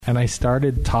And I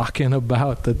started talking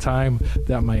about the time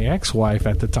that my ex-wife,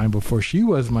 at the time before she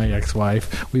was my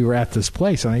ex-wife, we were at this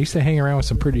place. And I used to hang around with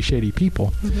some pretty shady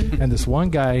people. Mm-hmm. And this one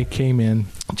guy came in,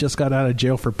 just got out of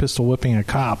jail for pistol whipping a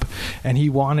cop. And he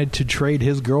wanted to trade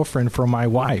his girlfriend for my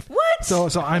wife. What? So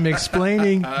I'm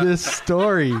explaining this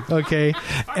story, okay?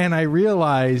 And I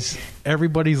realize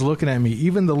everybody's looking at me,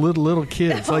 even the little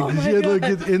kids. Like, look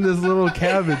in this little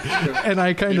cabin. And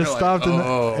I kind of stopped.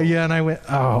 Like, and I went,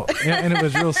 oh. And it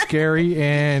was real scary.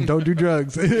 And don't do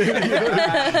drugs. The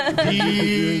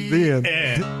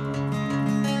end.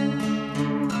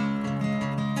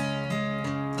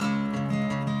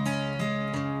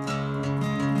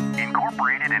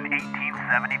 Incorporated in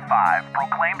 1875,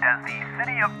 proclaimed as the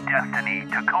City of Destiny,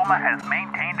 Tacoma has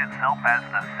maintained itself as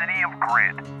the City of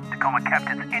Grit. Tacoma kept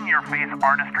its in-your-face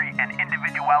artistry and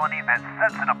individuality that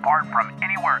sets it apart from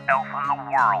anywhere else in the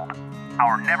world.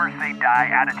 Our never-say-die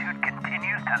attitude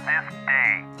continues to this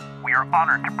day. We are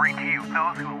honored to bring to you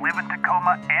those who live in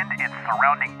Tacoma and its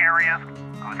surrounding areas,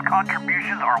 whose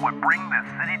contributions are what bring this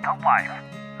city to life.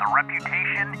 The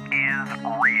reputation is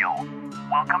real.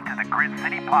 Welcome to the Grit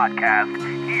City Podcast.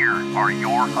 Here are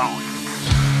your hosts.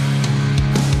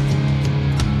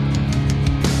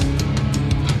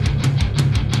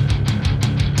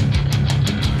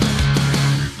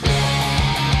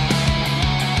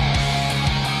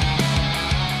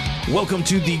 Welcome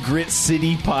to the Grit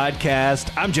City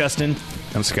Podcast. I'm Justin.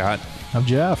 I'm Scott. I'm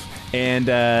Jeff. And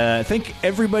thank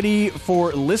everybody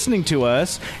for listening to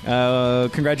us.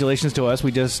 Congratulations to us.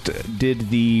 We just did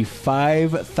the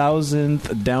 5,000th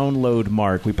download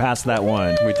mark. We passed that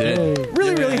one. We did.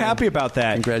 Really happy about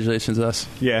that. Congratulations, us.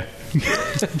 Yeah.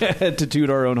 To toot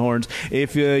our own horns.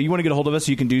 If you want to get a hold of us,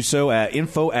 you can do so at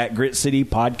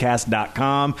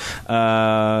info@gritcitypodcast.com.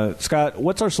 Scott,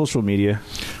 what's our social media?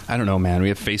 I don't know, man. We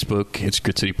have Facebook. It's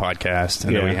Grit City Podcast.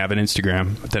 And then we have an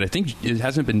Instagram that I think it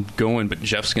hasn't been going, but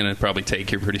Jeff's going to probably take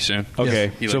here pretty soon.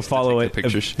 Okay. Yes. So follow it.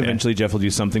 Pictures. Eventually, Jeff will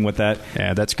do something with that.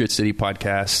 Yeah, that's Grit City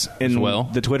Podcast and as well.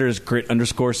 The Twitter is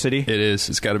Grit_City. It is.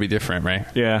 It's got to be different, right?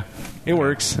 Yeah. It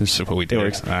works. That's what we do. It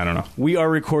works. I don't know. We are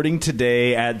recording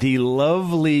today at the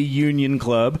lovely Union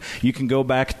Club. You can go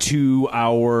back to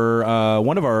our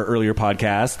one of our earlier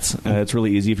podcasts. It's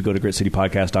really easy if you go to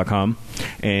gritcitypodcast.com,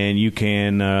 and you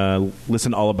can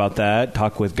listen all about that,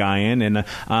 talk with Guyan, and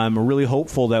I'm really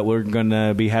hopeful that we're going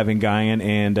to be having Guyan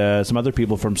and some other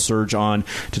people from Surge on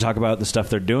to talk about the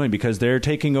stuff they're doing, because they're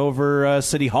taking over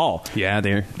City Hall. Yeah,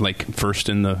 they're like first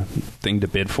in the thing to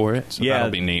bid for it, so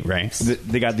that'll be neat, right?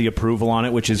 They got the approval on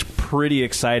it, which is pretty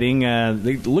exciting. They're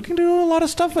looking to do a lot of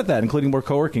stuff with that, including more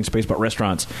co-working space, but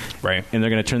restaurants. Right. And they're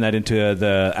going to turn that into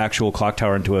the actual clock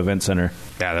tower into an event center.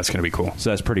 Yeah, that's going to be cool. So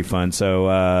that's pretty fun.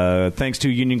 So thanks to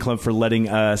Union Club for letting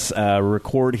us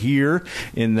record here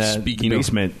in the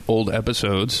basement. Of old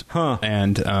episodes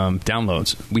and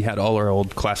downloads, we had all our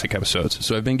old classic episodes.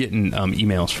 So I've been getting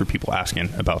emails for people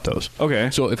asking about those. Okay.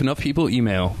 So if enough people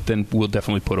email, then we'll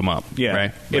definitely put them up.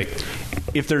 Yeah. Right?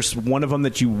 If there's one of them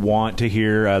that you want to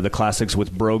hear, the classics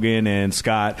with Brogan and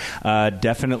Scott,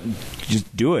 definitely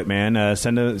just do it, man.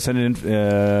 Send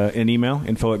an email,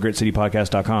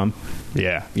 info@gritcitypodcast.com.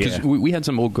 Yeah. Because we had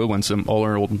some old good ones, all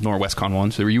our old NorWestCon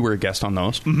ones. You were a guest on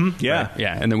those. Mm-hmm. Yeah. Right?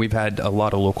 Yeah. And then we've had a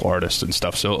lot of local artists and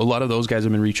stuff. So a lot of those guys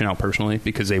have been reaching out personally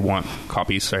because they want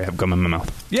copies. Sorry, I have gum in my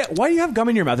mouth. Yeah. Why do you have gum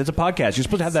in your mouth? It's a podcast. You're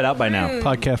supposed to have that out by now.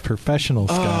 Podcast professional,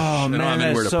 Scott. Oh, man,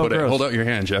 that's so gross. Hold out your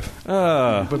hand, Jeff.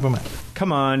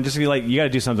 Come on. Just be like, you got to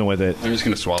do something with it. I'm just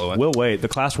going to swallow it. We'll wait. The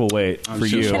class will wait for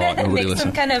you. And make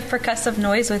some kind of percussive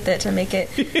noise with it to make it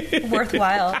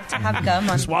worthwhile to have gum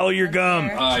on. Swallow your gum.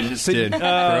 I just did.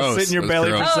 Sit in your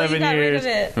belly for 7 years.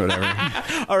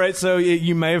 Whatever. All right, so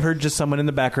you may have heard just someone in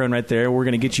the background right there. We're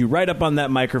going to get you right up on that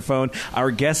microphone.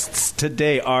 Our guests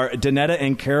today are Danetta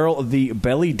and Carol, the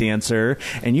belly dancer,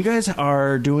 and you guys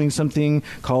are doing something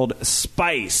called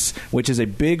Spice, which is a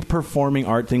big performing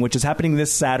art thing, which is happening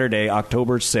this Saturday,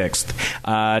 October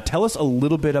 6th. Tell us a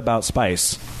little bit about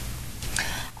Spice.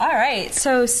 All right,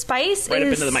 so Spice right up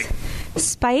into the mic.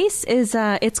 Spice is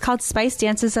it's called Spice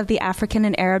Dances of the African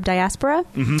and Arab Diaspora,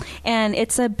 and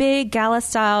it's a big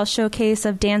gala-style showcase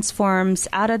of dance forms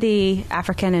out of the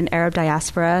African and Arab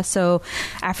diaspora. So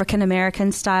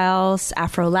African-American styles,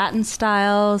 Afro-Latin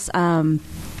styles, Arab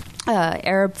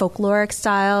folkloric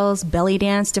styles, belly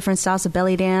dance, different styles of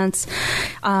belly dance.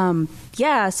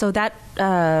 So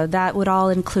that would all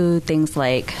include things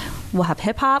like we'll have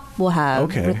hip hop, we'll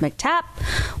have rhythmic tap,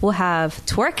 we'll have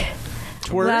twerk.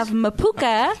 We'll have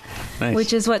mapuka,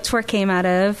 which is what twerk came out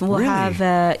of. We'll have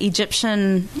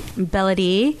Egyptian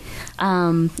belly.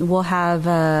 We'll have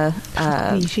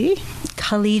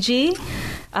Khaliji.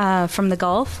 from the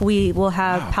Gulf. We will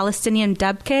have Palestinian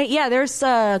debke. Yeah, there's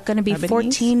going to be Lebanese?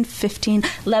 14, 15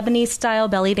 Lebanese-style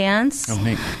belly dance. Oh,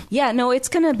 neat. Yeah, no, it's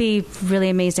going to be really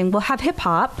amazing. We'll have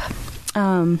hip-hop.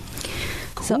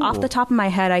 So off the top of my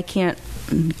head, I can't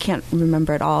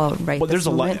remember it all Well, there's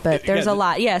a lot, but there's a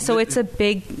lot. Yeah, so it's a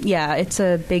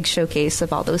big showcase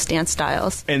of all those dance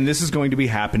styles. And this is going to be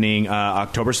happening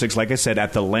October 6th, like I said,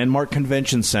 at the Landmark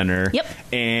Convention Center. Yep.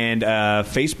 And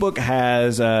Facebook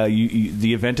has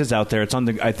the event is out there. It's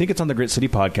on I think it's on the Grit City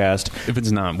podcast. If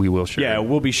it's not, we will share. Yeah,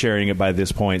 we'll be sharing it by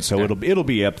this point, so it'll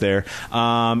be up there.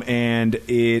 And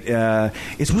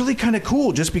it's really kind of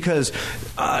cool, just because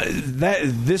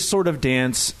this sort of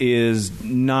dance is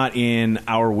not in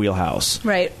our wheelhouse,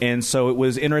 right? And so it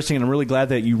was interesting, and I'm really glad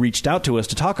that you reached out to us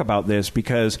to talk about this,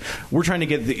 because we're trying to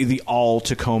get the all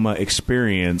Tacoma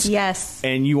experience. Yes,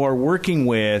 and you are working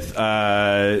with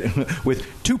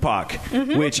Tupac,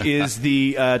 which is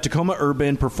the Tacoma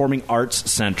Urban Performing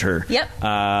Arts Center. Yep.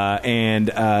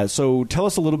 So tell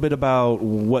us a little bit about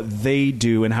what they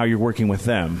do and how you're working with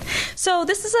them. So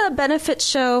this is a benefit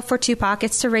show for Tupac.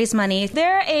 It's to raise money.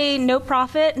 They're a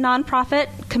nonprofit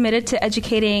committed to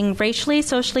educating racially,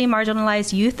 socially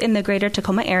marginalized youth in the greater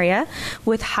Tacoma area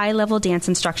with high-level dance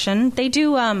instruction. They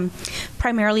do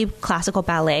primarily classical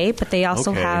ballet, but they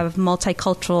also have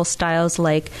multicultural styles,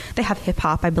 like they have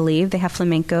hip-hop, I believe. They have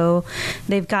flamenco.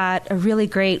 They've got a really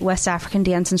great West African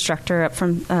dance instructor up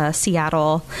from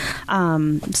Seattle.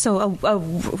 So a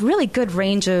really good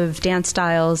range of dance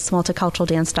styles, multicultural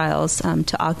dance styles,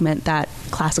 to augment that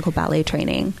classical ballet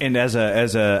training. And as a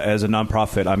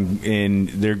nonprofit,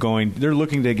 they're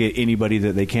looking to get anybody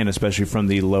that they can, especially from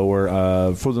the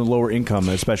lower income,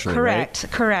 especially.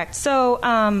 Correct.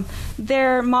 So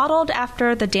they're modeled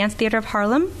after the Dance Theater of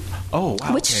Harlem. Oh,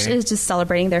 wow. Which is just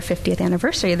celebrating their 50th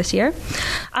anniversary this year.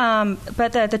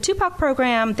 But the Tupac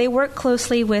program, they work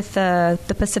closely with the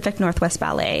Pacific Northwest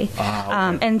Ballet.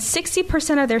 And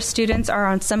 60% of their students are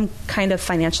on some kind of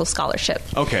financial scholarship.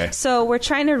 Okay. So we're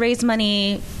trying to raise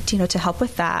money, to help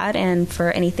with that and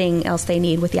for anything else they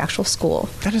need with the actual school.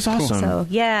 That is awesome. So,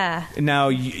 yeah. Now,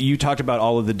 you talked about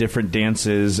all of the different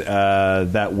dances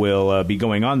that will be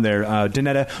going on there.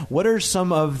 Danetta, what are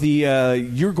some of the...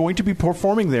 you're going to be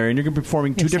performing there, and you're going to be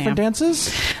performing two different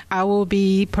dances? I will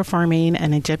be performing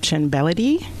an Egyptian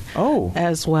melody. Oh.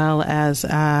 As well as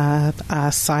a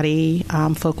Saudi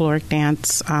folkloric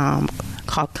dance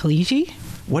called Kaliji.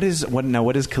 What is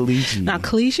Kaliji? Now,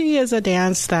 Kaliji is a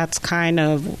dance that's kind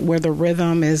of where the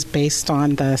rhythm is based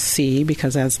on the sea,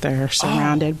 because as they're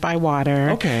surrounded by water.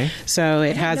 Okay. So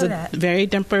it has a very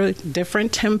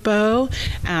different tempo.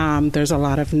 There's a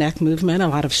lot of neck movement, a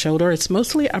lot of shoulder. It's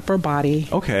mostly upper body.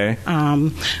 Okay.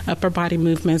 Upper body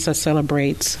movements that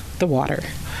celebrates the water.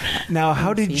 Now,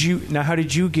 how did you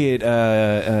get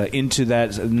into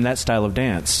that style of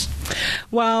dance?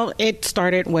 Well, it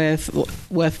started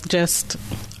with just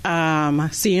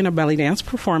seeing a belly dance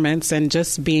performance and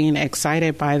just being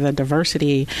excited by the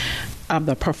diversity of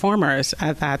the performers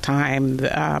at that time,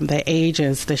 the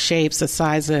ages, the shapes, the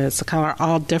sizes, the color,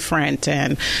 all different.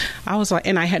 And I was like,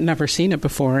 and I had never seen it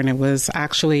before, and it was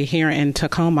actually here in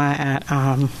Tacoma at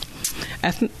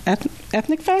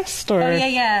Ethnic Fest. Or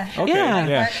Okay,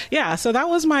 yeah. So that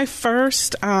was my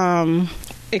first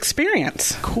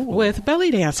experience with belly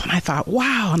dance, and I thought,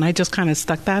 wow, and I just kind of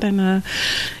stuck that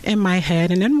in my head.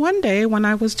 And then one day, when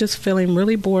I was just feeling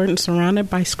really bored and surrounded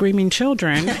by screaming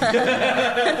children,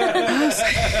 I was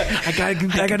like,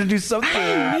 I gotta do something.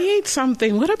 I need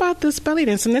something. What about this belly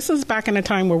dance? And this is back in a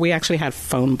time where we actually had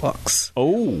phone books.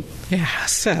 Oh, yeah.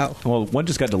 So, well, one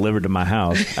just got delivered to my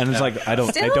house, and it's like, I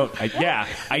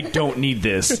don't need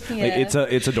this. Yeah. It's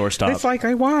a doorstop. It's like,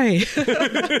 why?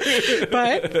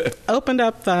 But opened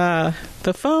up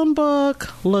the phone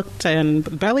book, looked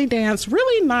and belly dance,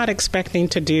 really not expecting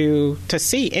to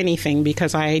see anything,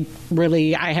 because I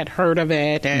had heard of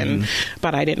it, and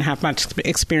but I didn't have much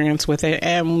experience with it.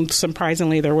 And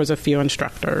surprisingly, there was a few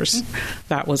instructors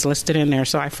that was listed in there.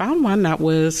 So I found one that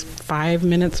was 5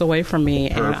 minutes away from me.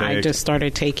 Perfect. And I just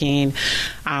started taking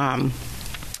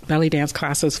belly dance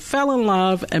classes, fell in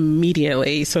love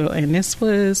immediately. So, and this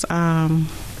was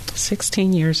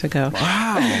 16 years ago.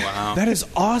 Wow. That is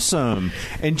awesome.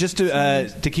 And just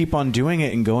to keep on doing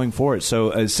it and going for it.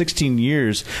 So 16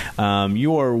 years,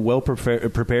 you are well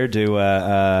prepared to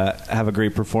have a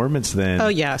great performance then. Oh,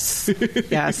 yes.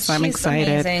 Yes, I'm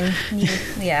excited.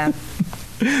 Amazing. Yeah.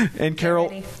 And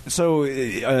Carol, so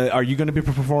are you going to be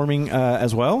performing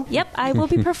as well? Yep, I will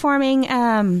be performing,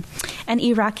 and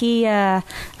Iraqi, I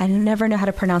never know how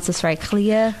to pronounce this right,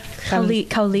 Kauliya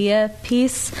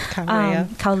piece.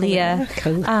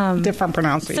 Kauliya. Different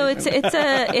pronunciation. So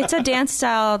it's a dance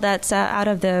style that's out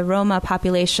of the Roma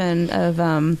population of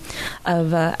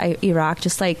Iraq,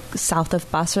 just like south of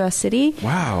Basra city.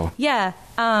 Wow. Yeah.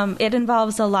 It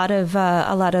involves a lot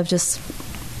of just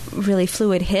really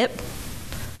fluid hip.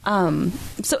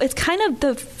 So it's kind of,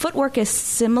 the footwork is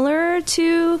similar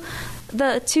to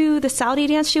the Saudi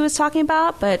dance she was talking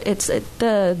about, but it's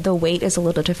the weight is a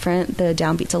little different, the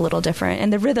downbeat's a little different,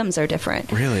 and the rhythms are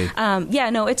different. Really?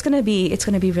 It's gonna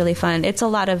be really fun. It's a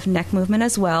lot of neck movement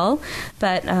as well,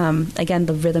 but again,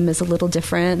 the rhythm is a little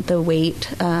different, the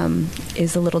weight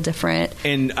is a little different.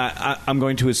 And I'm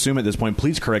going to assume at this point,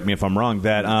 please correct me if I'm wrong,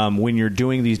 that when you're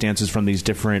doing these dances from these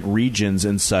different regions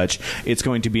and such, it's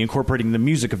going to be incorporating the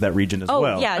music of that region as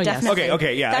well. Oh yeah, definitely.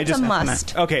 Okay, yeah. That's a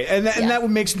must. Okay, and that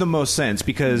makes the most sense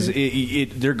because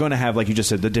they're going to have, like you just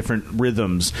said, the different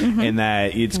rhythms, and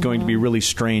that it's going to be really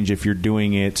strange if you're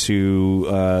doing it to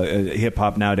hip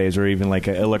hop nowadays or even like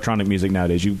electronic music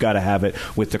nowadays. You've got to have it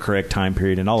with the correct time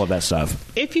period and all of that stuff.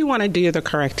 If you want to do the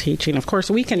correct teaching, of course,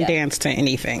 we can dance to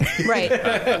anything. Right.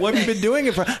 What have you been doing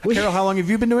it for? Carol, how long have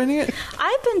you been doing it?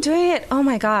 I've been doing it, oh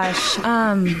my gosh,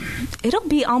 it'll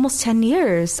be almost 10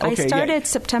 years. Okay, I started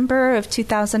September of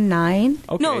 2009.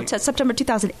 Okay. No, September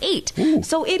 2008. Ooh.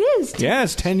 So it is. Yeah,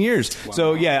 it's 10 years. Wow.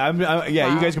 So yeah,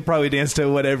 you guys can probably dance to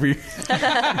whatever.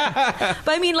 But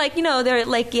I mean, like, there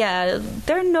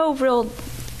are no real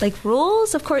like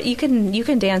rules. Of course, you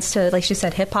can dance to, like she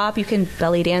said, hip hop. You can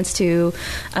belly dance to,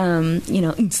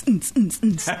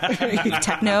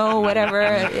 techno,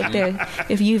 whatever.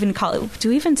 If you even call it, do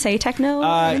we even say techno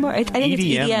anymore? I think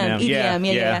EDM, it's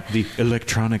EDM. Yeah. The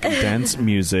electronic dance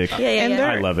music.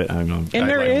 Yeah. I love it.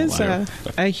 There is a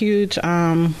huge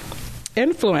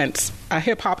influence, a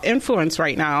hip hop influence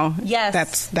right now.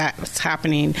 Yes, that's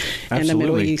happening Absolutely. in the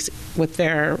Middle East with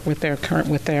their current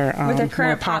more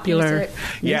popular music.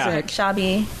 Yeah.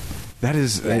 Shabi. That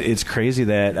is, it's crazy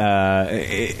that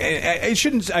I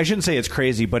shouldn't say it's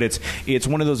crazy, but it's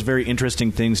one of those very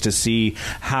interesting things to see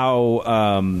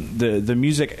how the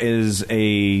music is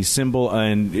a symbol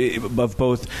of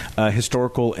both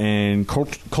historical and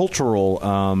cultural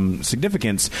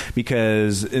significance,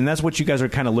 and that's what you guys are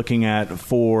kind of looking at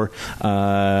for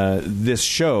this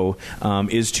show,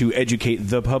 is to educate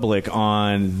the public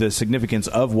on the significance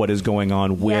of what is going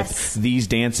on with these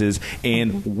dances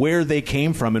and where they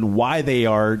came from and why they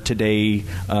are today,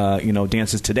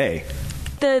 dances today.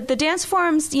 The dance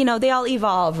forms, they all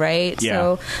evolve, right? Yeah.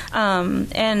 So,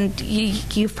 and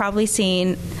you've probably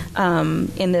seen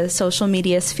in the social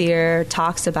media sphere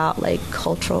talks about like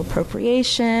cultural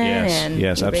appropriation and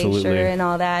erasure absolutely. And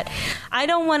all that. I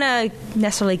don't want to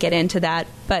necessarily get into that,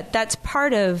 but that's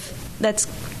part of that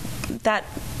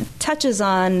touches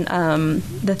on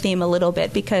the theme a little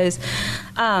bit because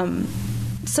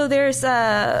so there's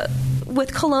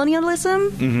with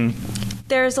colonialism,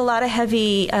 there's a lot of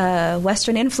heavy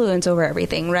Western influence over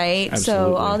everything, right?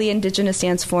 Absolutely. So all the indigenous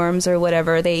dance forms or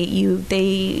whatever, they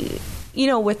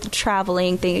with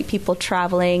traveling, people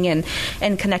traveling and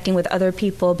connecting with other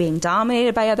people, being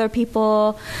dominated by other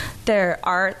people, their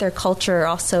art, their culture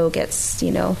also gets,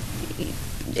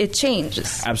 it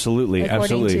changes. Absolutely.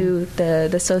 According to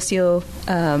the socio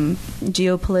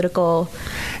geopolitical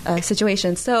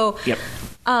situation. So. Yep.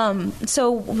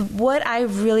 So what I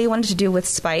really wanted to do with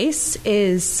Spice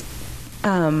is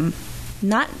not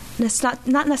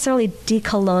necessarily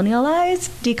decolonize,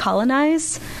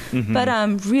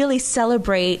 but really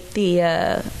celebrate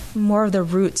the more of the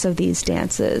roots of these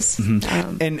dances.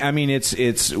 And I mean,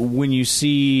 it's when you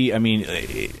see, I mean,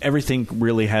 everything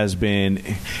really has been,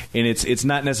 and it's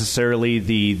not necessarily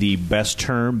the best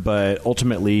term, but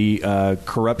ultimately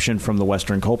corruption from the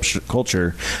Western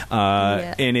culture.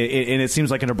 And it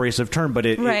seems like an abrasive term, but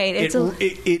it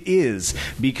is,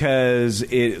 because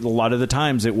a lot of the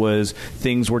times it was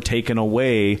things were taken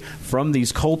away from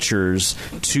these cultures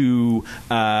to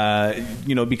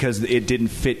because it didn't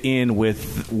fit in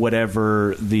with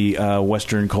whatever the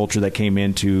Western culture that came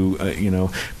in to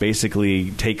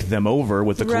basically take them over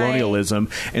with the colonialism.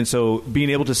 And so being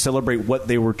able to celebrate what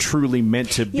they were truly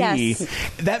meant to be,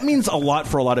 that means a lot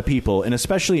for a lot of people, and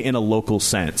especially in a local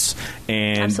sense.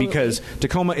 And because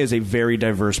Tacoma is a very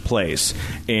diverse place,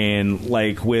 and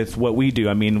like with what we do,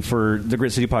 I mean, for the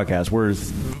Grit City podcast, we're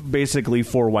basically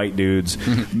 4 white dudes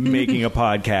making a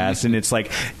podcast, and it's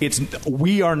like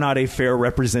we are not a fair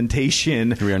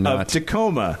representation of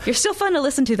Tacoma. Tacoma. You're still fun to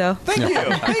listen to, though.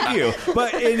 Thank you.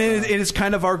 But it is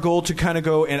kind of our goal to kind of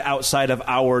go and outside of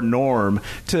our norm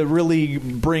to really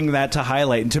bring that to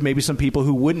highlight, and to maybe some people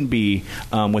who wouldn't be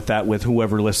with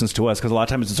whoever listens to us, because a lot of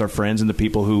times it's our friends and the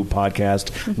people who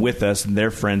podcast with us and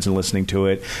their friends and listening to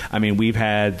it. I mean, we've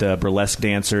had burlesque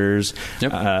dancers,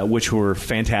 which were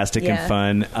fantastic and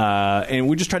fun, and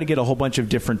we just try to get a whole bunch of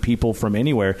different people from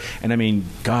anywhere. And I mean,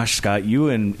 gosh, Scott, you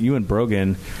and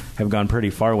Brogan have gone pretty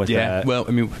far with that. Well,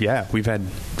 I mean, we've had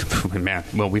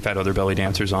other belly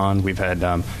dancers on. We've had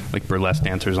like burlesque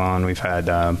dancers on. We've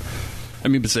had,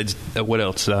 besides what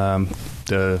else?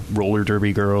 The roller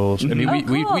derby girls. I mean,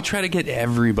 we try to get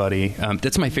everybody.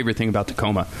 That's my favorite thing about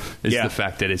Tacoma is the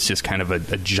fact that it's just kind of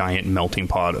a giant melting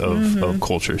pot of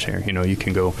cultures here. You know, you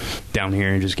can go down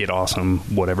here and just get awesome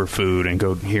whatever food, and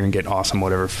go here and get awesome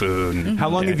whatever food. And, How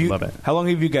long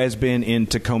have you guys been in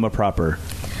Tacoma proper?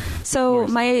 So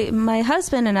my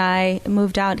husband and I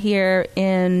moved out here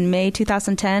in May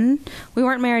 2010. We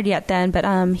weren't married yet then, but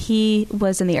he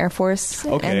was in the Air Force,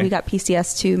 and we got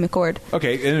PCS to McCord.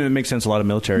 Okay, and it makes sense. A lot of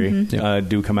military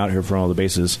do come out here from all the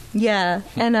bases. Yeah,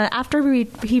 and after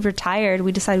he retired,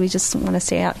 we decided we just want to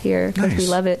stay out here because we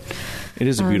love it. It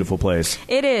is a beautiful place.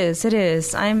 It is.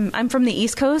 I'm from the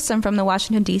East Coast. I'm from the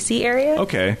Washington, D.C. area.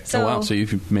 Okay. So, so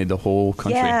you've made the whole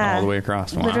country all the way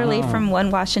across. Wow. Literally from one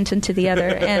Washington to the other.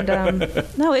 And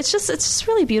no, it's just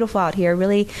really beautiful out here.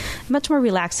 Really much more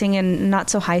relaxing and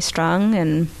not so high strung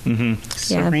and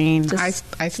serene. I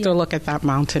still look at that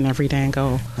mountain every day and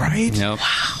go, right? Yep.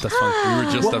 Wow. That's fun. We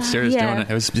were just upstairs doing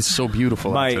it. It's so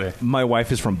beautiful out today. My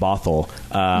wife is from Bothell,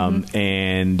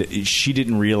 and she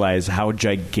didn't realize how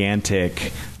gigantic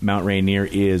Mount Rainier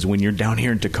is when you're down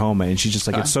here in Tacoma, and she's just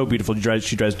like, it's so beautiful.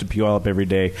 She drives to Puyallup every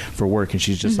day for work, and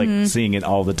she's just like seeing it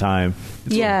all the time.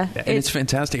 It's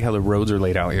fantastic how the roads are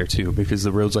laid out here too, because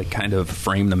the roads like kind of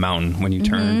frame the mountain when you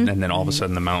turn, and then all of a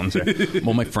sudden the mountains are.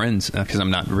 Well, my friends, because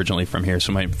I'm not originally from here,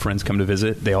 so my friends come to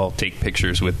visit. They all take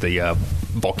pictures with the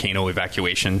volcano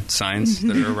evacuation signs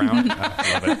that are around.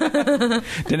 I love it.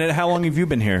 Danette, how long have you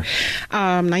been here?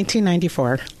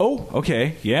 1994. Oh,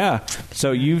 okay, yeah.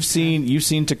 So you've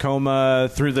seen Tacoma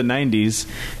through the 90s,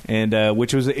 and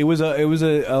which was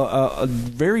a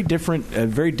very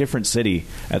different city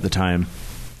at the time.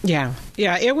 Yeah,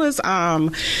 it was.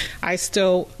 I've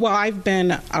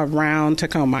been around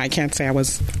Tacoma. I can't say I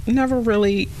was never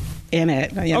really in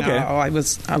it. You know, I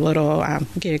was a little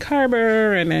Gig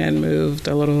Harbor, and then moved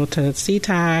a little to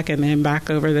SeaTac, and then back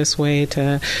over this way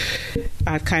to.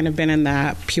 I've kind of been in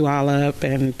that Puyallup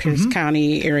and Pierce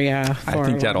County area for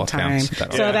a long time.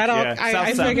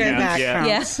 I figured that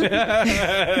counts.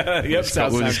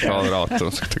 Yep, we'll just call it all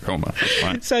Tacoma.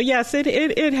 So yes,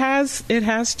 it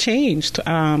has changed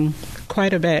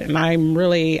quite a bit, and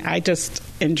I just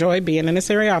enjoy being in this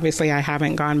area. Obviously, I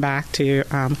haven't gone back to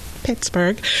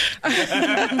Pittsburgh.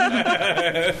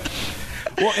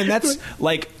 Well, and that's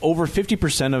like over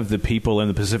 50% of the people in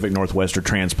the Pacific Northwest are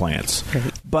transplants.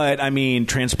 Right. But, I mean,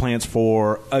 transplants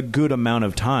for a good amount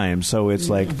of time. So it's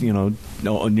like,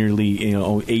 nearly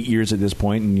 8 years at this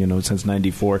point. And, since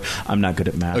 94, I'm not good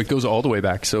at math. It goes all the way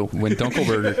back. So when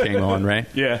Dunkelberger came on, right?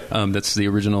 Yeah. That's the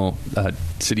original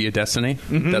City of Destiny.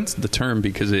 That's the term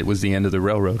because it was the end of the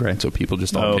railroad, right? So people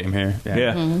just all came here.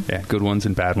 Yeah, good ones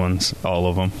and bad ones, all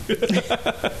of them.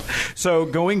 So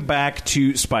going back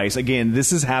to Spice, again,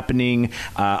 this is happening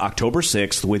October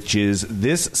 6th, which is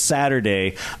this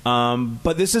Saturday.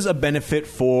 But this is a benefit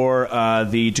for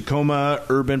the Tacoma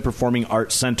Urban Performing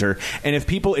Arts Center. And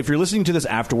if you're listening to this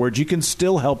afterwards, you can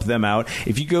still help them out.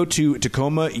 If you go to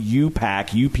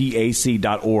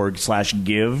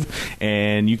TacomaUPAC.org/give,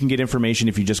 and you can get information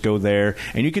if you just go there,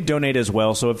 and you can donate as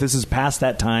well. So if this is past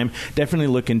that time, definitely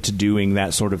look into doing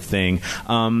that sort of thing.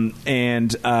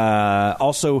 And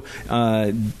also,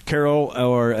 Carol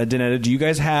or Danetta, do you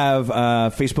guys have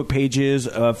Facebook pages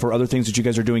for other things that you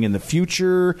guys are doing in the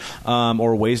future,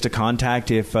 or ways to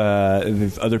contact if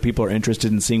other people are interested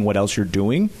in seeing what else you're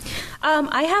doing?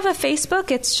 I have a Facebook.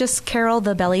 It's just Carol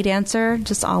the Belly Dancer,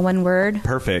 just all one word.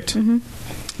 Perfect.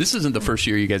 This isn't the first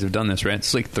year you guys have done this, right?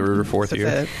 It's like third or fourth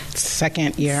year. The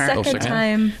second year. Second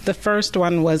time. The first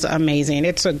one was amazing.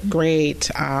 It's a great.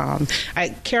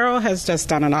 Carol has just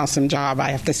done an awesome job,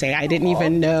 I have to say. I didn't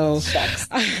even know.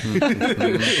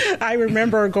 I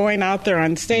remember going out there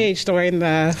on stage during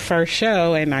the first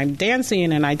show, and I'm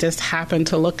dancing, and I just happened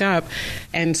to look up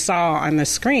and saw on the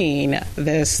screen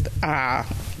this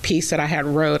piece that I had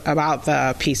wrote about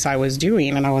the piece I was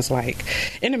doing, and I was like,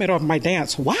 in the middle of my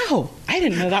dance, wow, I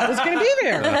didn't know that was going to be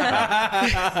there.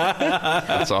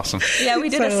 That's awesome. Yeah, we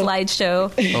did a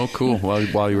slideshow. Oh, cool.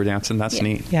 While you were dancing, that's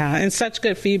neat. Yeah, and such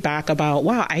good feedback about,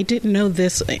 wow, I didn't know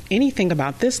anything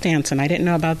about this dance, and I didn't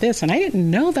know about this, and I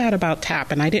didn't know that about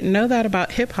tap, and I didn't know that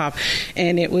about hip hop.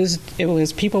 And it was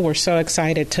people were so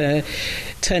excited to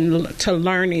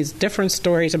learn these different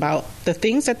stories about the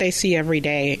things that they see every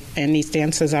day, and these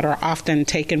dances that are often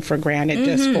taken for granted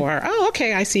just for, oh,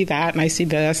 okay, I see that and I see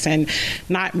this, and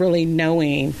not really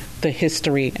knowing the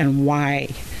history and why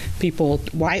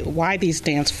these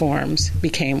dance forms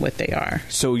became what they are.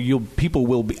 So people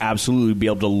will absolutely be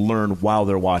able to learn while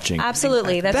they're watching.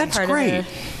 Absolutely, that's part great. of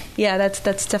Yeah,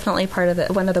 that's definitely part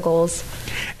of one of the goals.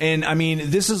 And I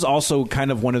mean, this is also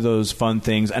kind of one of those fun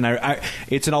things, and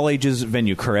it's an all ages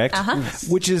venue, correct?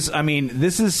 Which is, I mean,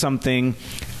 this is something.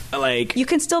 Like, you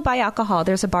can still buy alcohol.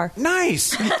 There's a bar.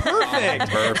 Nice. Perfect.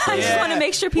 I just want to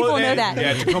make sure people know that.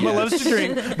 Yeah, Tacoma loves to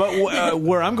drink. But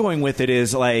where I'm going with it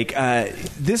is, like,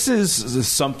 this is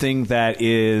something that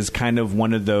is kind of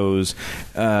one of those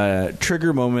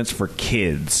trigger moments for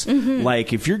kids.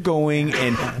 Like, if you're going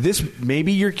and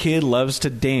maybe your kid loves to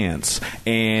dance,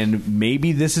 and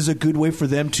maybe this is a good way for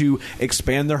them to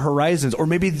expand their horizons, or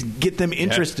maybe get them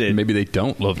interested. Yeah, maybe they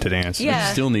don't love to dance. Yeah.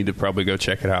 They still need to probably go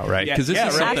check it out, right? Because this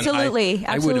is something Absolutely.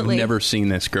 I would have never seen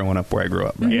this growing up where I grew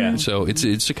up. Right? Yeah. So it's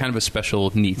a kind of a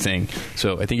special, neat thing.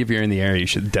 So I think if you're in the area, you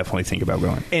should definitely think about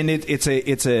going. And it's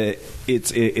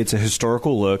a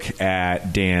historical look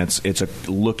at dance. It's a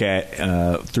look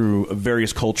at through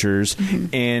various cultures.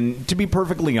 And to be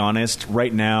perfectly honest,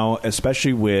 right now,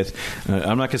 especially with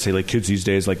I'm not going to say like kids these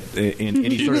days, like in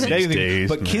any sort of day,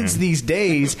 but kids these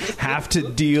days have to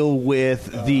deal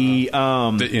with the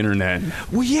internet.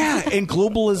 Well, yeah, and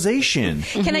globalization.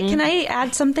 Can I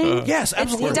add something? Yes,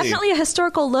 absolutely. It's definitely a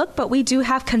historical look, but we do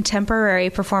have contemporary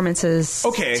performances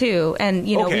too. And,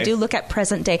 we do look at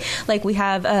present day. Like, we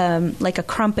have like a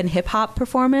crump and hip hop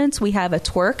performance. We have a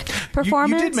twerk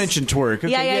performance. You did mention twerk.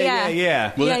 Okay.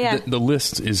 Yeah. Well, the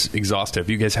list is exhaustive.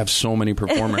 You guys have so many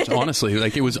performers. Honestly,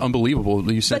 like, it was unbelievable.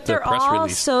 You sent the press release. But they're all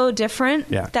so different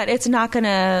that it's not going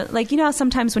to, like, how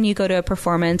sometimes when you go to a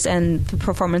performance and the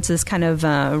performances kind of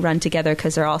run together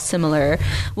because they're all similar.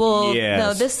 Well,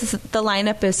 no, the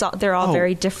lineup is they're all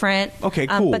very different. Okay,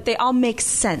 cool. But they all make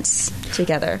sense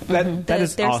together. That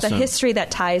is there's awesome. the history that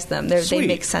ties them. They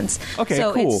make sense. Okay,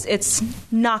 so cool. it's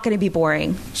not going to be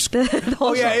boring. The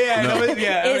whole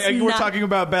show. We're talking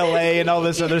about ballet and all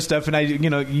this other stuff, and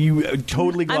you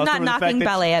totally glossed I'm not over knocking the fact that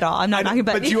ballet at all. I'm not knocking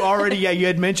ballet. But you already, you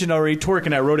had mentioned already twerk,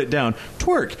 and I wrote it down.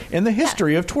 Twerk and the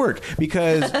history of twerk.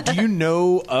 Because do you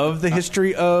know of the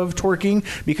history of twerking?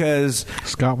 Because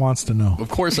Scott wants to know. Of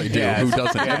course I do. Who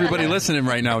doesn't? Everybody listening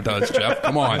right now does, Jeff.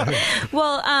 Come on.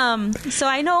 Well, so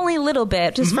I know only a little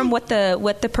bit, just from what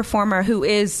the performer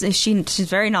who she's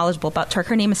very knowledgeable about twerk.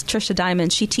 Her name is Trisha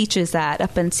Diamond. She teaches that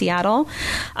up in Seattle.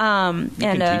 And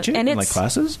teach it in like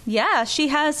classes? Yeah, she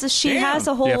has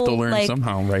a whole. You have to learn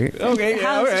somehow, right? Okay,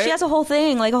 all right. She has a whole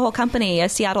thing, like a whole company, a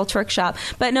Seattle twerk shop.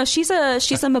 But no, she's a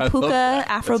Mapuka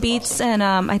Afrobeats, and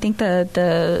I think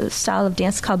the style of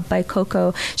dance called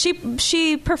Baikoko.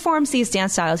 She performs these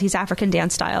dance styles, these African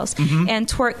dance styles, and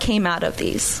twerk came out of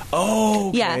these. Oh,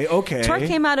 okay, yeah, okay. Twerk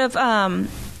came out of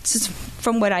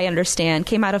from what I understand,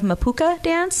 came out of Mapuka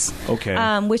dance,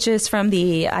 which is from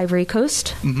the Ivory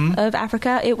Coast of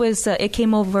Africa. It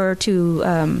came over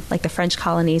to like the French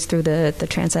colonies through the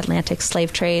transatlantic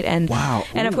slave trade, and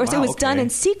of course it was done in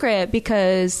secret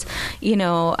because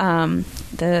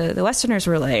the Westerners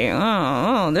were like,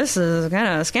 oh, this is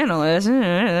kind of scandalous,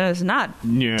 it's not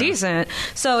decent,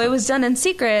 so it was done in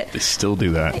secret. They still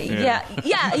do that. Yeah.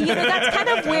 That's kind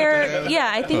of where.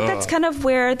 Yeah, I think that's kind of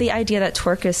where the idea that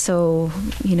twerk is so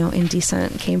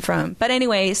indecent came from. But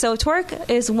anyway, so twerk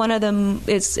is one of them.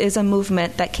 Is a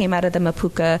movement that came out of the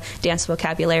Mapuka dance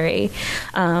vocabulary,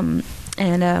 and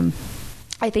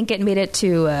I think it made it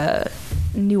to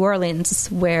New Orleans,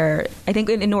 where I think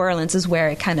in New Orleans is where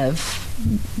it kind of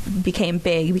became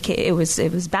big. It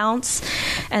was bounce,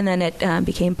 and then it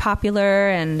became popular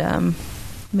and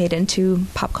made into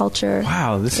pop culture.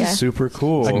 Wow, this is super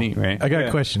cool. It's neat, right? I got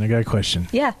a question.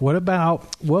 Yeah.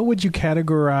 What would you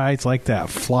categorize like that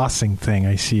flossing thing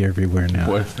I see everywhere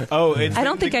now? I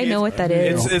don't think I know what that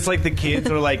is. It's like the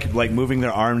kids are like moving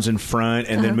their arms in front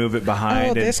and then move it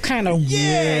behind. Oh, this kind of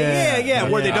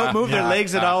where they don't move their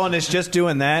legs at all and it's just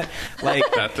doing that. Like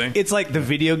that thing. It's like the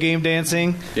video game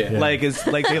dancing. Yeah. Like it's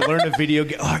like they learn a video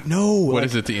game. Oh no! What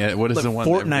is it? What is the one?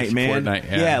 Fortnite, man.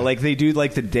 Fortnite. Yeah, like they do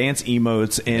like the dance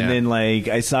emotes. And then, like,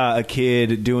 I saw a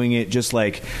kid doing it just,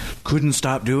 like, couldn't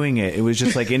stop doing it. It was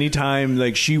just like anytime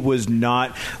like she was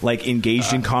not like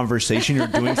engaged in conversation or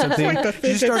doing something,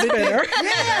 she started.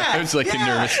 It was like a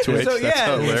nervous twitch. So, That's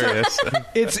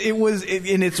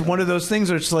hilarious. And it's one of those things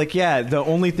where it's like, the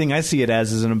only thing I see it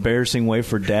as is an embarrassing way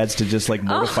for dads to just like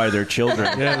mortify their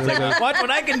children. It's like, watch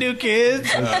what I can do, kids.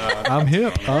 I'm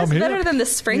hip. That's better than the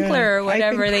sprinkler or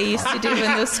whatever they used to do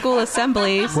in those school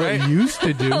assemblies. What you used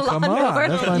to do? Come on,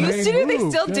 that's my used to main do? move. They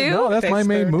still do? No, that's my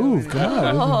main move.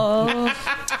 Come on.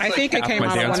 I think it came my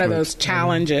out of dance one of move. those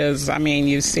challenges. I mean,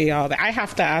 you see all that. I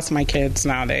have to ask my kids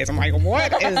nowadays. I'm like,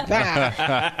 what is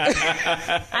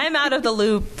that? I'm out of the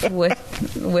loop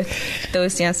with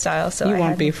those dance styles. So You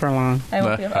won't be for long. I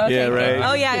won't be. Okay. Yeah, right.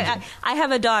 Oh yeah, I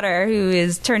have a daughter who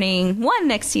is turning 1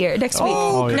 next week, next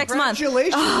month.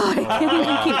 Congratulations. Oh, I can't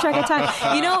even keep track of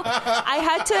time. You know,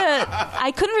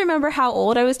 I couldn't remember how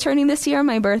old I was turning this year on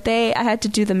my birthday. I had to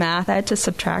do the math. I had to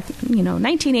subtract,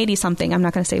 1980 something. I'm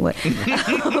not going to say what.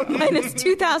 Minus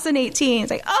 2018.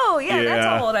 It's like, that's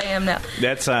how old I am now.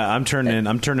 That's I'm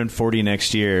turning 40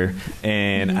 next year,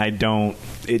 and I don't.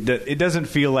 It doesn't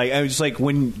feel like it's like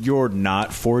when you're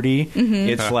not 40,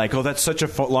 it's like, oh, that's such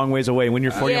a long ways away. When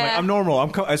you're 40, I'm like, I'm normal.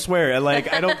 I swear.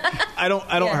 I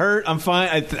don't hurt. I'm fine.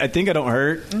 I think I don't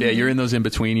hurt. Yeah, you're in those in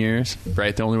between years,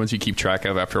 right? The only ones you keep track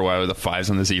of after a while are the 5s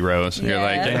and the 0s. You're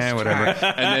like, whatever.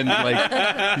 And then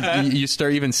like you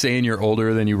start even saying you're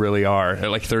older than you really are. At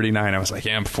like 39, I was like,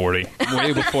 I'm 40.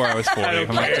 Way before I was 40. I'm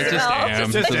like, I just am.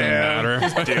 It doesn't matter.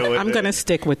 I'm going to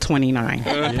stick with 29.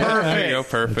 There you go.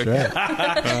 Perfect.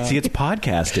 See, it's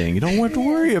podcasting. You don't have to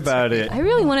worry about it. I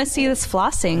really want to see this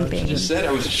flossing thing. Just said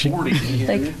I was 40.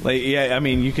 I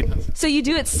mean, you could. So you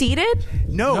do it seated?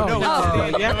 No.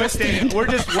 You have to stand. We're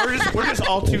just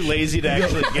all too lazy to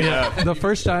actually get up. The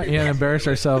first time, embarrass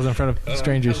ourselves in front of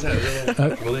strangers.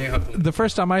 The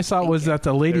first time I saw it was at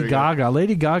the Lady Gaga.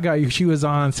 Lady Gaga, she was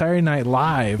on Saturday Night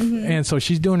Live, and so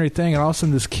she's doing her thing, and all of a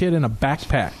sudden this kid in a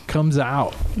backpack comes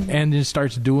out and just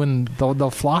starts doing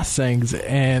the floss things,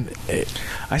 and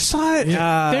I saw it.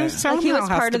 There's somehow he was has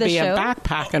part to of the be show? a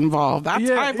backpack involved.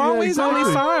 I've always exactly.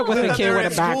 only saw it with a kid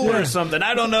with a backpack. or something.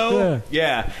 I don't know.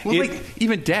 Yeah. Well, like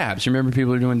even dabs. You remember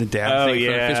people are doing the dab thing?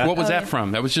 yeah. For the fish? What was that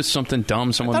from? That was just something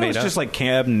dumb someone I thought made it was up. just like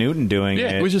Cam Newton doing it.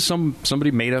 Yeah, it was just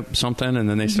somebody made up something and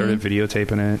then they started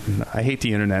videotaping it. And I hate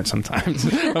the internet sometimes.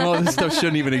 All this stuff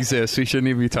shouldn't even exist. We shouldn't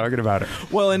even be talking about it.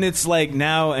 Well, and it's like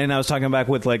now, and I was talking back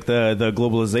with like the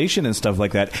globalization and stuff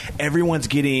like that. Everyone's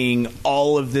getting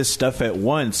all of this stuff at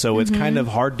once, so it's kind of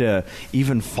hard to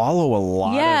even follow a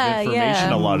lot of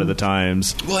information a lot of the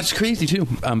times. Well, it's crazy too.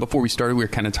 Before we started, we were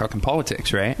kind of talking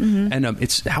politics, right? And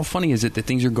it's how funny is it that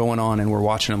things are going on and we're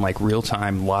watching them like real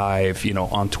time, live,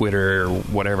 on Twitter or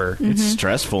whatever. It's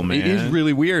stressful, man. It is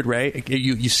really weird, right?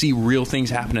 You see real things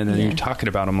happening and you're talking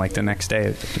about them like the next day.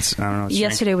 I don't know.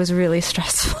 Yesterday was really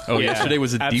stressful. Oh, yesterday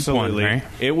was a deep one, right?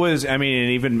 It was. I mean,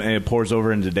 and even it pours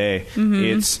over into today.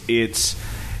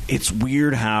 It's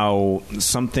weird how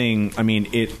something. I mean,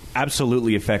 it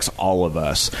absolutely affects all of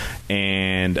us,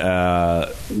 and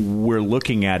we're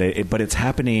looking at it. But it's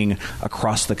happening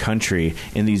across the country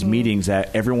in these meetings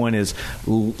that everyone is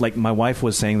like. My wife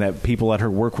was saying that people at her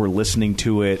work were listening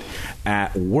to it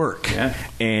at work,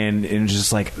 and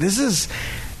just like this is.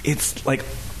 It's like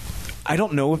I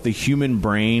don't know if the human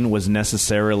brain was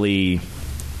necessarily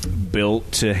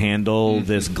built to handle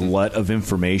this glut of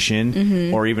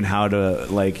information or even how to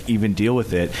like even deal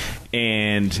with it.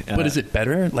 And but is it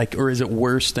better, like, or is it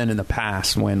worse than in the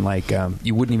past when like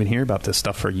you wouldn't even hear about this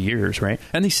stuff for years, right?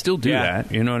 And they still do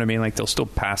that, you know what I mean? Like they'll still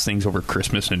pass things over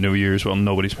Christmas and New Year's while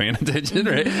nobody's paying attention,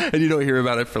 right? And you don't hear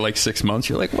about it for like 6 months.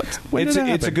 You're like, what?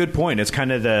 It's a good point. It's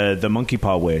kind of the monkey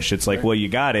paw wish. It's like, well, you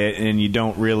got it, and you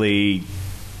don't really.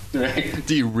 Right.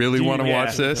 Do you really want to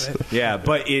watch this? Yeah,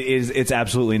 but it's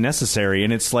absolutely necessary,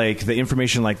 and it's like the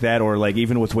information like that, or like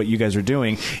even with what you guys are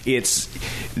doing,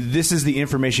 this is the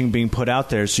information being put out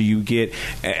there, so you get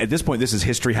at this point this is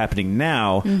history happening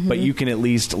now, but you can at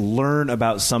least learn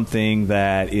about something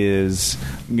that is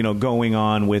going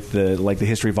on with the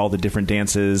history of all the different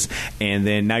dances, and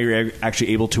then now you're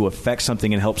actually able to affect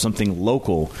something and help something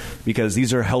local, because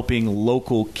these are helping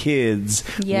local kids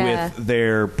with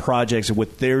their projects,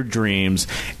 with their dreams.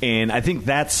 And I think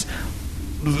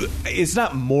it's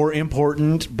not more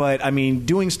important, but I mean,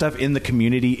 doing stuff in the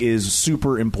community is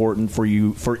super important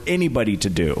for anybody to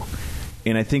do,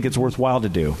 and I think it's worthwhile to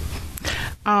do.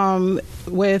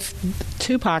 With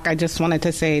Tupac, I just wanted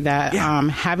to say that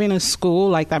having a school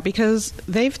like that, because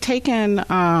they've taken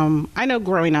I know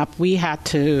growing up we had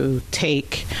to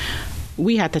take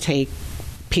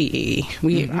PE.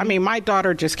 I mean, my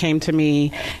daughter just came to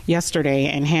me yesterday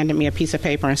and handed me a piece of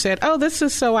paper and said, "Oh, this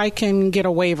is so I can get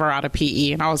a waiver out of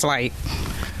PE." And I was like,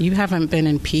 "You haven't been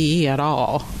in PE at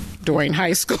all during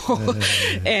high school."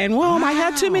 And I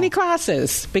had too many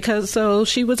classes so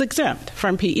she was exempt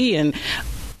from PE. And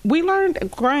we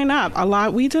learned growing up a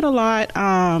lot. We did a lot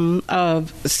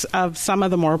of some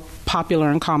of the more popular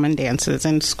and common dances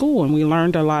in school, and we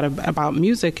learned a lot about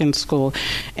music in school,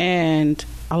 and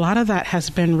a lot of that has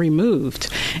been removed.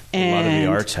 And a lot of the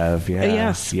arts have,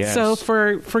 yes. So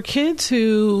for kids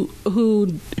who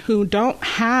don't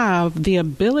have the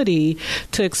ability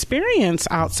to experience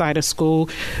outside of school,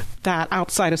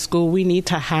 we need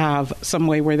to have some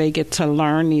way where they get to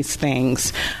learn these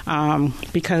things,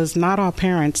 because not all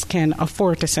parents can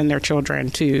afford to send their children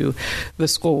to the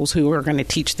schools who are going to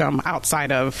teach them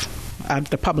outside of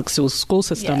the public school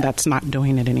system that's not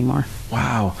doing it anymore.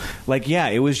 Wow.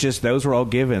 It was just, those were all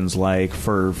givens. Like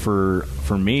for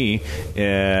me,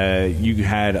 you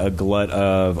had a glut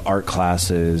of art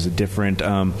classes, different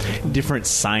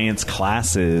science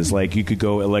classes. Like you could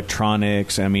go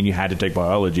electronics. I mean, you had to take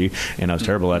biology, and I was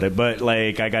terrible at it, but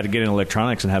I got to get in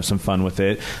electronics and have some fun with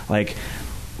it.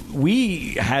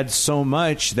 We had so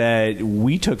much that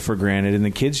we took for granted, and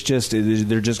the kids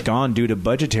they're just gone due to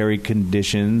budgetary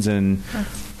conditions and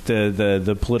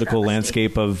the political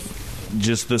landscape of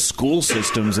just the school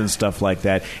systems and stuff like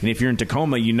that. And if you're in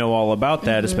Tacoma, you know all about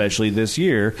that, especially this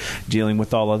year, dealing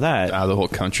with all of that. The whole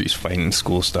country's fighting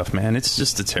school stuff, man. It's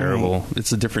just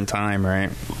it's a different time,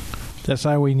 right? That's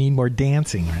why we need more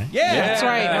dancing, right? Yeah, that's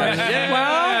right. Yeah.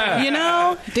 Well,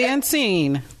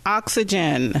 dancing,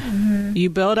 oxygen. Mm-hmm. You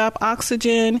build up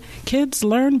oxygen. Kids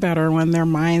learn better when their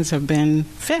minds have been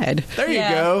fed. There you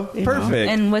go. Perfect.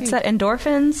 And what's that?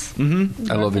 Endorphins? Mm-hmm.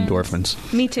 I love endorphins.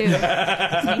 Me too. Me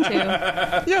too.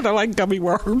 Yeah, they're like gummy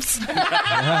worms.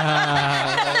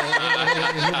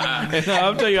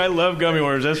 I'll tell you, I love gummy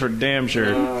worms. That's for damn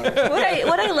sure.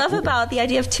 What I love about the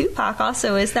idea of Tupac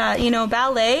also is that,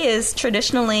 ballet is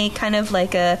traditionally kind of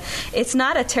like it's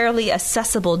not a terribly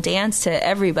accessible dance to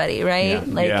everybody, right?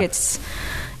 It's,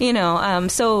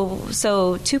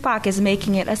 so Tupac is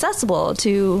making it accessible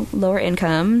to lower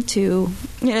income,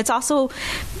 it's also,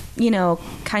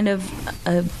 kind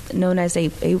of known as a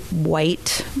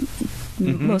white,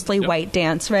 mostly white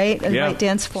dance, right? A white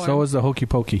dance form. So is the hokey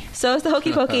pokey.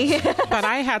 But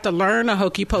I had to learn a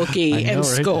hokey pokey in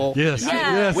school. Yes,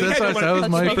 yes. That was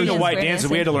my Speaking of white dancing,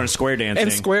 we had to learn square dancing.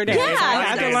 And square dancing. Yeah, I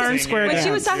had to learn square dancing. When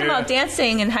she was talking about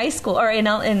dancing in high school or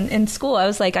in school, I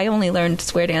was like, I only learned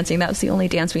square dancing. That was the only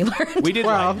dance we learned. We did.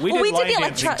 We did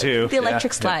the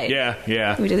electric slide.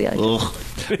 Yeah. We did the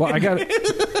electric. Well,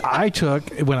 I took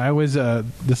when I was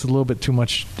this is a little bit too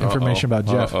much information about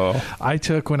Jeff. I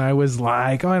took when I was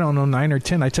I don't know, 9 or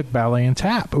 10. I took ballet and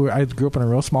tap. I grew up in a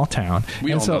real small town.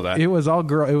 We all know that. It was all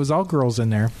girls in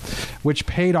there, which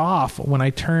paid off when I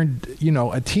turned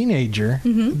a teenager.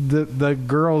 Mm-hmm. The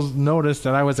girls noticed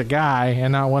that I was a guy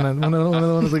and not one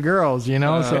of the girls. So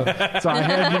I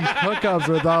had these hookups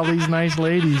with all these nice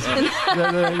ladies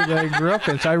that I grew up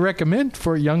in. So I recommend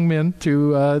for young men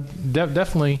to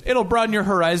definitely. It'll broaden your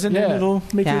horizon and it'll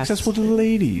make you accessible to the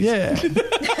ladies. Yeah.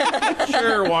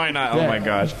 Sure, why not? Yeah. Oh my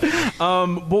gosh.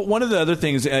 But one of the other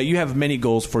things, you have many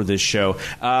goals for this show.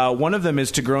 One of them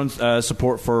is to grow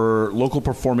support for local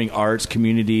performing arts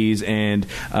communities, and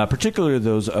particularly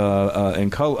those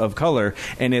of color.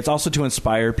 And it's also to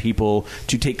inspire people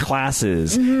to take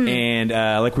classes, and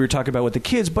like we were talking about with the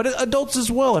kids, but adults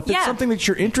as well. If it's something that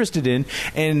you're interested in,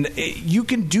 and you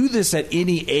can do this at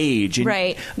any age. And,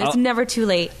 right. It's never too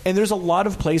late. And there's a lot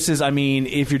of places. I mean,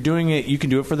 if you're doing it, you can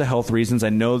do it for the health reasons. I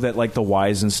know that the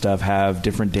Y's and stuff have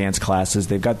different dance classes.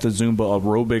 They've got the Zumba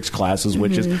aerobics classes,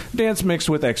 which is dance mixed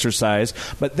with exercise.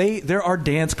 But there are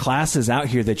dance classes out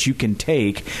here that you can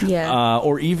take,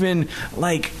 or even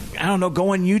I don't know,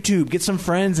 go on YouTube, get some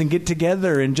friends and get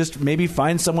together and just maybe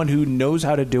find someone who knows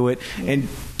how to do it and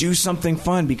do something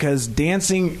fun, because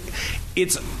dancing,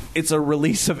 it's a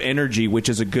release of energy, which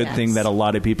is a good thing that a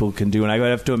lot of people can do. And I would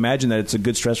have to imagine that it's a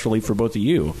good stress relief for both of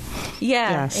you.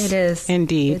 Yeah, it is.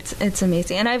 Indeed. It's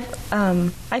amazing. And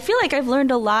I feel like I've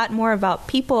learned a lot more about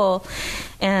people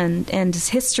and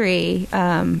history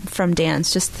from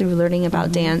dance, just through learning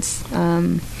about dance.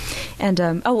 One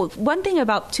thing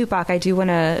about Tupac,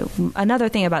 another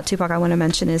thing about Tupac I want to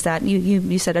mention is that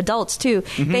you said adults too.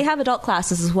 Mm-hmm. They have adult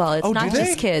classes as well. It's not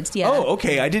just kids. Yeah. Oh,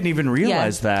 okay. I didn't even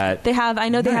realize that. They have. I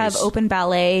know they have open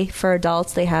ballet for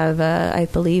adults. They have, I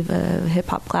believe, a hip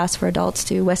hop class for adults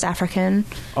too. West African.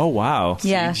 Oh wow.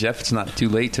 Yeah. See, Jeff, it's not too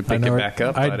late to pick it back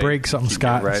up. I'd break something,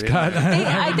 Scott.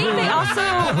 I think they also.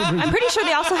 I'm pretty sure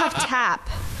they also have tap.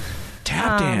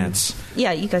 Tap dance.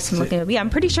 Yeah, you guys can look it up. Yeah, I'm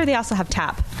pretty sure they also have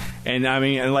tap. And I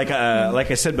mean, like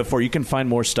I said before, you can find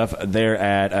more stuff there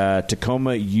at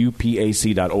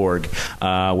TacomaUPAC.org.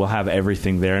 We'll have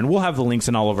everything there, and we'll have the links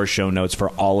in all of our show notes for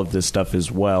all of this stuff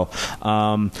as well.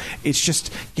 It's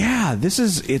just,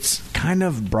 it's kind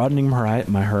of broadening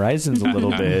my horizons a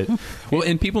little bit. Well,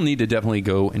 and people need to definitely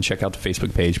go and check out the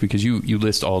Facebook page because you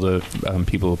list all the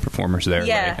performers there,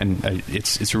 right? And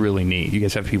it's really neat. You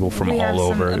guys have people from all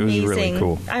over. It was really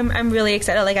cool. I'm really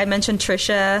excited. Like I mentioned,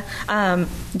 Trisha,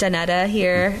 Danetta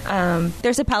here.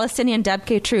 There's a Palestinian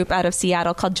Debke troupe out of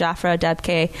Seattle called Jafra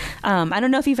Debke. I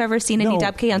don't know if you've ever seen any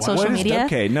Debke on social media.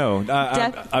 What is Debke? No,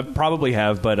 I probably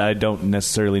have, but I don't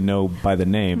necessarily know by the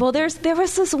name. Well, there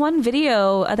was this one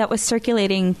video that was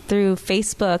circulating through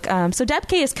Facebook. So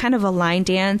Debke is kind of a line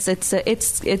dance. It's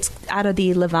out of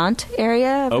the Levant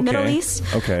area of the Middle East.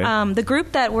 Okay. The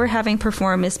group that we're having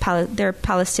perform is their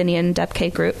Palestinian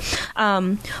Debke group.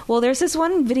 Well, there's this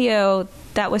one video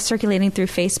that was circulating through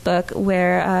Facebook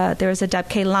where there was a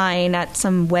Debke line at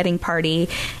some wedding party.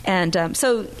 And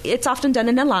so it's often done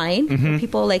in a line. Where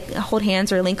people like hold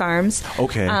hands or link arms.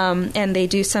 Okay. And they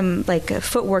do some like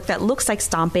footwork that looks like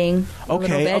stomping.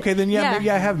 Okay. Okay. Then maybe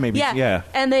I have Yeah.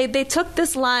 And they took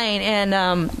this line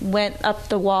and went up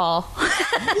the wall.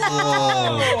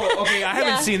 Whoa. Okay. I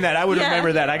haven't seen that. I would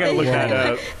remember that. I got to look that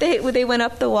up. They went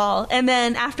up the wall. And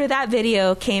then after that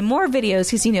video came more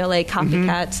videos because, like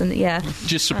copycats and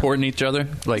just supporting each other,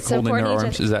 like holding their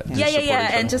arms. Is that?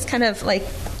 And just kind of like.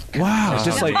 Wow, it's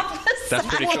just like that's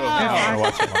pretty cool.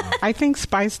 I think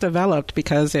Spice developed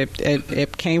because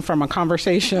it came from a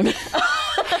conversation.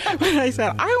 When I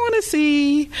said I want to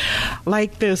see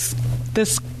like this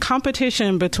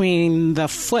competition between the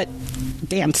foot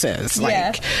dances,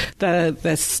 like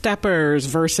the steppers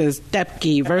versus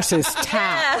Debke versus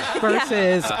tap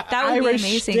versus that would Irish be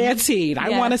amazing. dancing.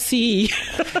 I want to see.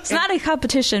 It's not a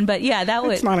competition, but that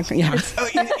would. It's not a,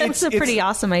 it's a pretty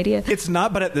awesome idea. It's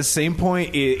not, but at the same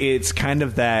point, it's kind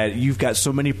of that you've got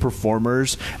so many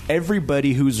performers.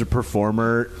 Everybody who's a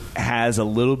performer has a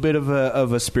little bit of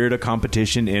a spirit of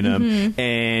competition in them,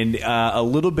 and a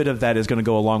little bit of that is going to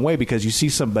go a long way because you see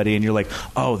somebody and you're like,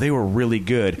 oh, they were really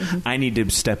good. I need to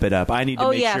step it up. I need to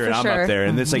make sure I'm up there.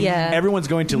 And it's like everyone's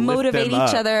going to motivate lift them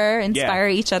each other, inspire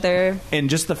each other. And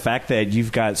just the fact that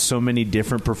you've got so many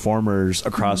different performers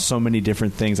across so many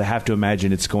different things, I have to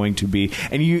imagine it's going to be,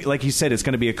 and you, like you said, it's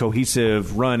going to be a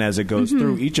cohesive run as it goes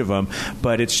through each of them,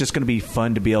 but it's just going to be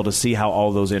fun to be able to see how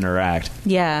all those interact.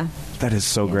 Yeah. That is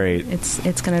so great.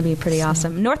 It's going to be pretty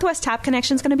awesome. Northwest Tap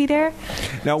Connection's going to be there.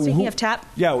 Now, speaking of tap,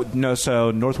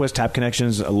 so Northwest Tap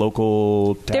Connection's a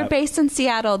local tap. They're based in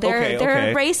Seattle. They're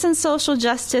a race and social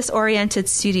justice oriented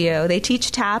studio. They teach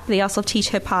tap. They also teach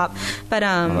hip hop. But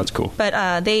that's cool.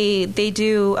 But they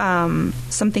do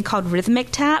something called rhythmic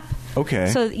tap. Okay.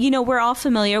 So, we're all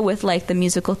familiar with like the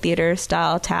musical theater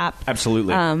style tap.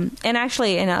 Absolutely. And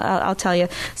actually, and I'll tell you.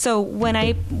 So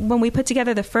when we put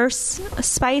together the first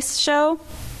Spice show,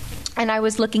 and I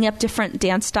was looking up different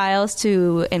dance styles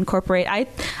to incorporate. I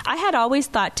had always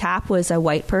thought tap was a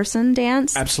white person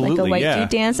dance, absolutely, like a white dude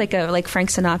dance, like Frank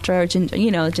Sinatra or Gene Kelly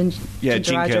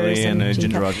and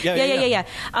Ginger Rogers. Yeah.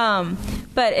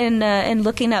 But in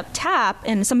looking up tap,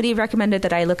 and somebody recommended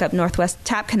that I look up Northwest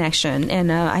Tap Connection,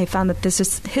 and I found that this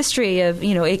is history of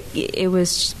it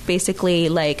was basically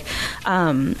like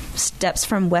steps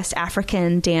from West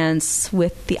African dance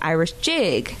with the Irish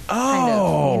jig,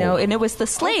 kind of, and it was the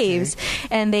slaves.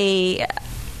 And they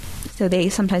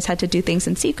sometimes had to do things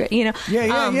in secret, Yeah.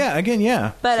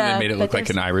 But so they made it look like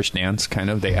an Irish dance,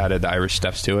 kind of. They added the Irish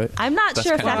steps to it. I'm not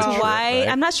sure if that's why. Right?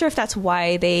 I'm not sure if that's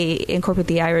why they incorporate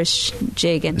the Irish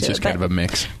jig into it. It's just kind of a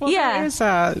mix. Well,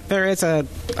 there is a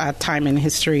time in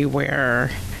history where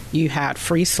you had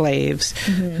free slaves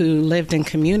who lived in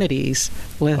communities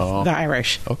with the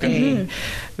Irish. Okay.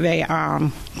 They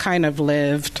kind of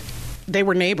lived. They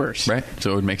were neighbors. Right.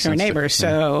 So it would make sense. They were neighbors.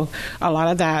 So a lot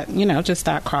of that, just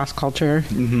that cross culture.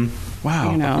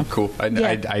 Wow. Cool. I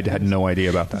had no idea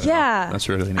about that. Yeah. That's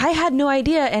really neat. I had no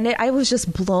idea, and I was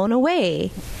just blown away.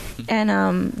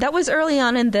 And that was early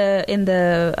on in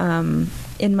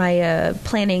my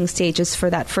planning stages for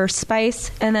that first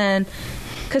Spice. And then,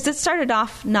 because it started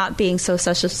off not being so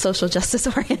social justice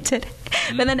oriented,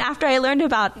 but then after I learned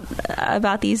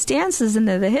about these dances and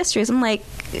the histories, I'm like,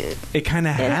 it kind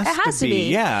of has to be,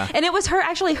 yeah. And it was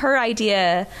her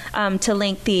idea to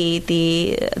link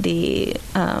the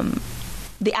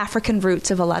African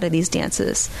roots of a lot of these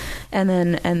dances,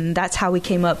 and that's how we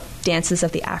came up dances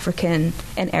of the African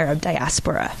and Arab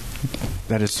diaspora.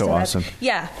 That is so awesome.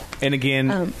 And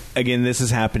again, this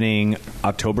is happening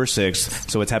October 6th,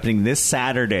 so it's happening this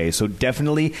Saturday. So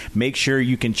definitely make sure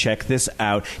you can check this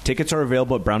out. Tickets are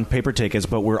available at Brown Paper Tickets,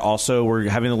 but we're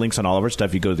having the links on all of our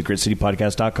stuff. You go to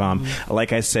thegridcitypodcast.com.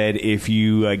 Like I said, if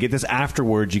you get this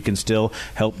afterwards, you can still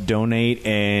help donate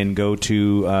and go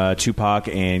to Tupac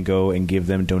and go and give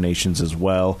them donations as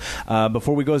well.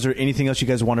 Before we go, is there anything else you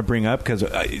guys want to bring up? Because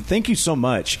thank you so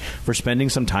much for spending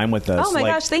some time with us. Oh my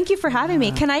gosh, thank you for having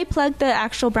me. Can I plug the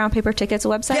actual Brown Paper Tickets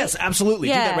website? Yes, absolutely.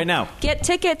 Do that right now. Get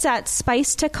tickets at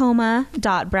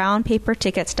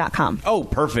spicetacoma.brownpapertickets.com. Oh,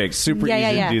 perfect. Super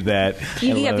easy to do that.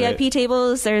 You can get VIP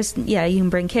tables. You can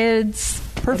bring kids.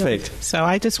 Perfect. So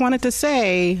I just wanted to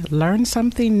say, learn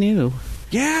something new.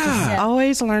 Yeah.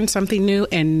 Always learn something new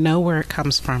and know where it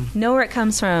comes from. Know where it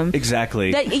comes from.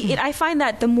 Exactly. I find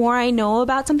that the more I know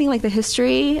about something like the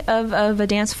history of a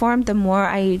dance form, the more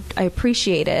I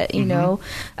appreciate it. You know,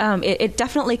 it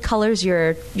definitely colors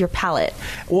your palette.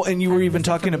 Well, and you were even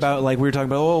talking about, like, we were talking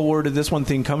about, oh, where did this one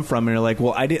thing come from? And you're like,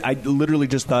 well, I literally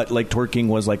just thought like twerking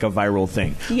was like a viral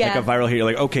thing. Yeah. Like a viral hit. You're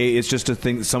like, okay, it's just a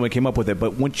thing. Someone came up with it.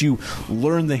 But once you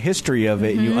learn the history of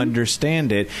it, you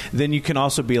understand it, then you can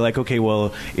also be like, okay, well,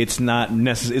 it's not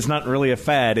really a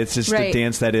fad. It's just a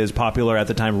dance that is popular at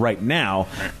the time right now,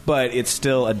 but it's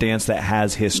still a dance that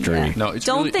has history. Yeah. No,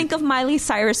 don't think of Miley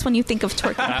Cyrus when you think of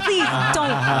twerking. Please don't.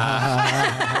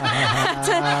 That's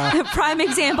a prime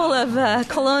example of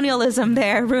colonialism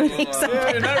there, ruining something.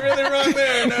 Yeah, you're not really wrong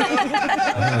there. No.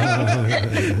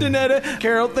 Danetta,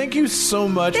 Carol, thank you so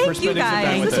much for spending some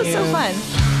time with us. This was so fun.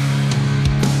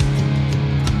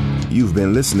 You've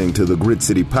been listening to the Grit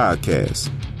City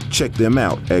Podcast. Check them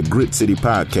out at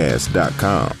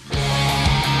gritcitypodcast.com.